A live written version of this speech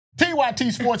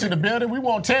TYT Sports in the building. We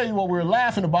won't tell you what we were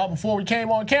laughing about before we came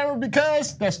on camera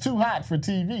because that's too hot for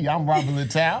TV. I'm Robert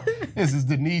Littal. This is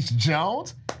Denise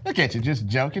Jones. Look at you, just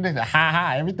joking.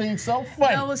 Ha. Everything's so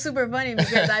funny. No, it was super funny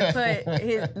because I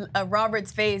put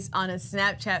Robert's face on a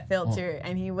Snapchat filter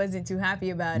and he wasn't too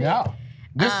happy about it. No.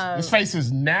 This face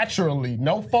is naturally,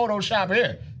 no Photoshop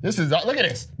here. This is, look at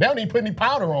this. They don't even put any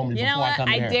powder on me before I come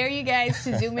here. I dare you guys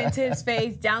to zoom into his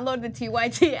face. Download the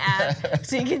TYT app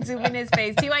so you can zoom in his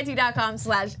face.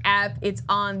 TYT.com/app. It's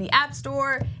on the App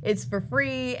Store. It's for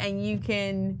free, and you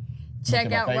can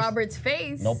check out Robert's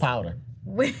face. No powder.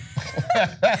 And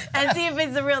see if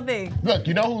it's the real thing. Look,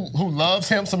 you know who loves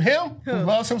him some him? Who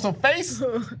loves him some face?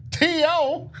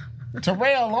 T.O.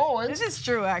 Terrell Owens. This is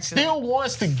true, actually. Still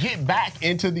wants to get back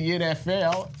into the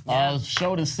NFL.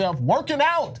 Showed himself working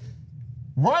out,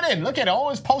 running. Look at it.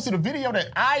 Owens posted a video to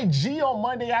IG on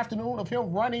Monday afternoon of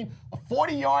him running a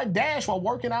 40-yard dash while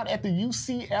working out at the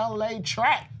UCLA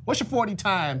track. What's your 40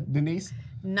 time, Denise?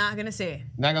 Not gonna say.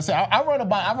 Not gonna say. I run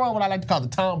what I like to call the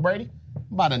Tom Brady.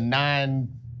 About a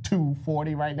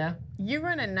 9.240 right now. You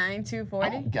run a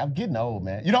 9.240? I'm getting old,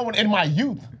 man. You know what? In my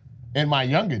youth. In my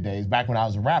younger days, back when I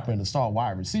was a rapper and a star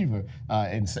wide receiver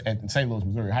in St. Louis,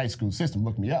 Missouri high school system,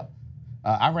 look me up.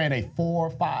 I ran a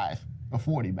 4.5, a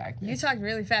 40 back then. You talked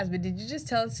really fast, but did you just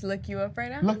tell us to look you up right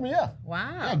now? Look me up.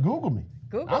 Wow. Yeah, Google me.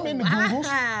 Google. I'm in the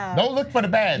Googles. Don't look for the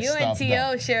bad stuff. You and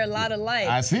T.O. share a lot of life.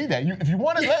 I see that. If you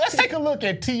want to, let's take a look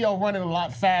at T.O. running a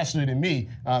lot faster than me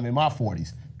in my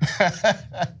 40s.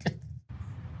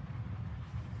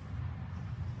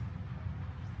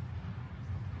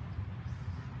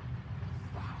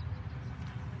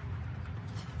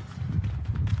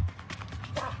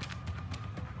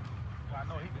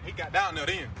 He got down there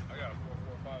then. I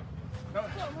got a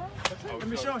 4.45. No. Let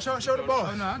me show the ball.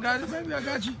 Oh, no, I got it, baby. I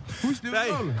got you. We still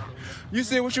rolling. You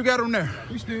see what you got on there?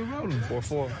 We still rolling.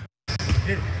 4.4.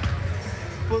 Hit it.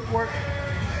 Footwork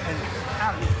and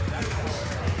alley.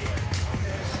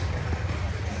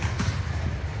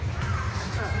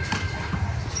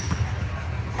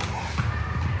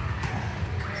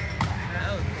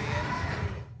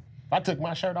 If I took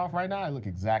my shirt off right now, I look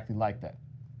exactly like that.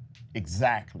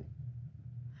 Exactly.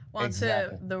 Well,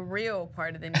 to the real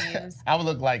part of the news. I would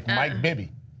look like Mike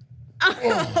Bibby.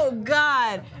 Oh,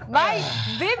 God. Mike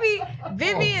Bibby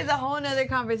is a whole nother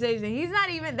conversation. He's not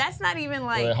even, that's not even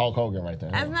like. Well, Hulk Hogan right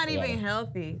there. That's not even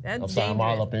healthy. That's dangerous. I'm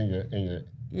all up in your.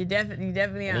 You definitely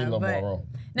are. Need a little more room.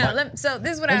 No, so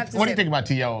this is what I have to say. What do you think about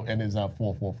T.O. and his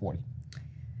 4.40?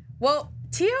 Well,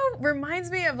 T.O. reminds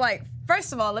me of like,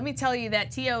 first of all, let me tell you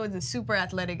that T.O. is a super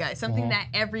athletic guy, something that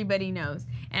everybody knows.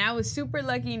 And I was super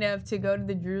lucky enough to go to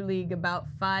the Drew League about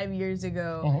 5 years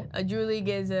ago. A Drew League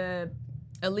is a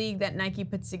league that Nike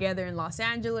puts together in Los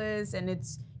Angeles, and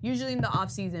it's usually in the off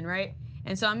season, right?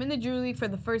 And so I'm in the Drew League for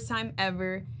the first time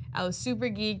ever. I was super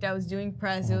geeked. I was doing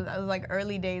press. I was like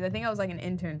early days. I think I was like an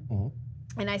intern.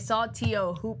 And I saw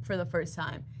T.O. hoop for the first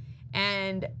time.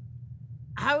 And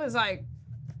I was like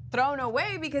thrown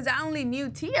away because I only knew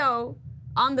T.O.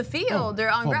 on the field or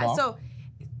on grass. So,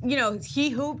 you know,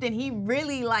 he hooped and he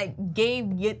really like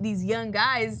gave these young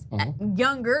guys,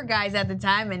 younger guys at the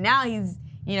time, and now he's,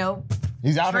 you know,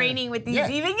 he's out training with these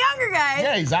even younger guys.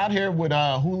 Yeah, he's out here with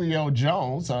Julio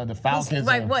Jones, the Falcons. He's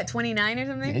like what, 29 or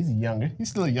something? Yeah, he's younger.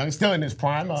 He's still young, still in his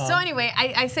prime. So anyway,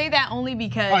 I say that only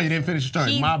because. Oh, you didn't finish your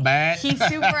story. My bad. He's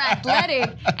super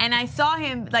athletic, and I saw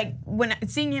him like when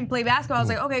seeing him play basketball. I was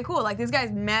like, okay, cool. Like this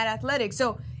guy's mad athletic.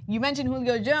 So you mentioned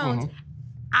Julio Jones.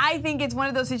 I think it's one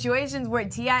of those situations where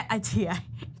T.I.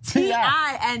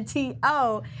 and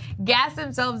T.O. gas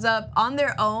themselves up on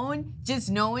their own, just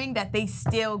knowing that they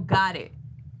still got it.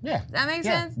 Yeah. Does that make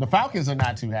sense? The Falcons are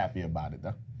not too happy about it,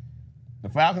 though. The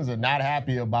Falcons are not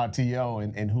happy about T.O.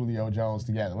 and Julio Jones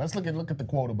together. Let's look at the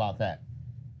quote about that.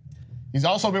 He's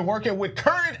also been working with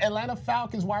current Atlanta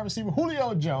Falcons wide receiver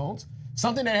Julio Jones,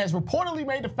 something that has reportedly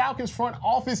made the Falcons front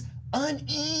office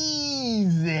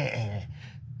uneasy.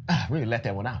 Really let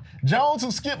that one out. Jones,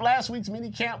 who skipped last week's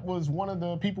minicamp, was one of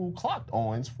the people who clocked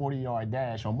Owens' 40-yard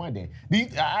dash on Monday.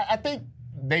 I think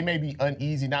they may be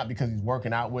uneasy, not because he's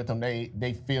working out with them.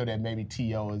 They feel that maybe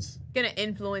T.O. is gonna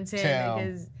influence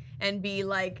him and be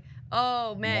like,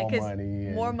 oh man, because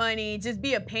more money, just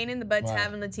be a pain in the butt to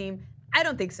have on the team. I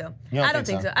don't think so. I don't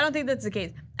think so. I don't think that's the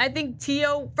case. I think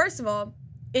T.O., first of all,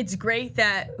 it's great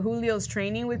that Julio's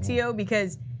training with T.O.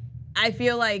 because I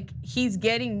feel like he's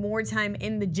getting more time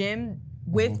in the gym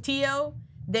with T.O.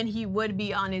 than he would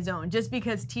be on his own. Just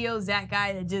because T.O.'s that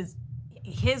guy that just,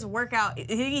 his workout,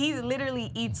 he's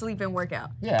literally eat, sleep, and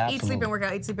workout. Yeah, absolutely. Eat, sleep, and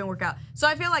workout, eat, sleep, and workout. So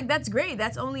I feel like that's great.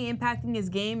 That's only impacting his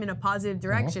game in a positive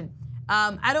direction.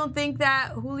 I don't think that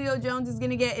Julio Jones is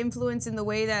going to get influenced in the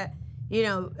way that, you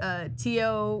know,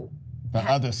 T.O.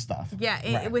 Other stuff. Yeah,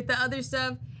 Right. with the other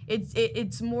stuff,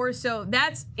 it's more so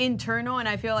that's internal, and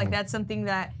I feel like that's something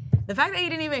that the fact that he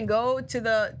didn't even go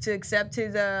to accept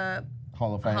his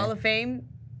Hall of Fame.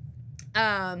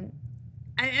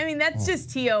 I mean, that's just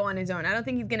T.O. on his own. I don't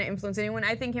think he's going to influence anyone.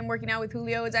 I think him working out with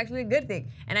Julio is actually a good thing.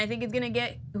 And I think it's going to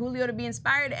get Julio to be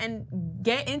inspired and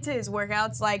get into his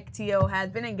workouts like T.O.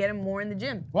 has been and get him more in the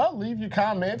gym. Well, leave your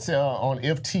comments on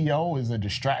if T.O. is a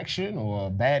distraction or a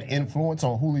bad influence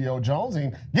on Julio Jones.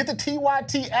 And get the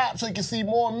TYT app so you can see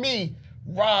more of me,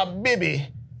 Rob Bibby.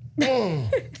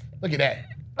 Look at that.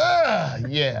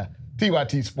 Yeah.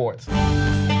 TYT Sports.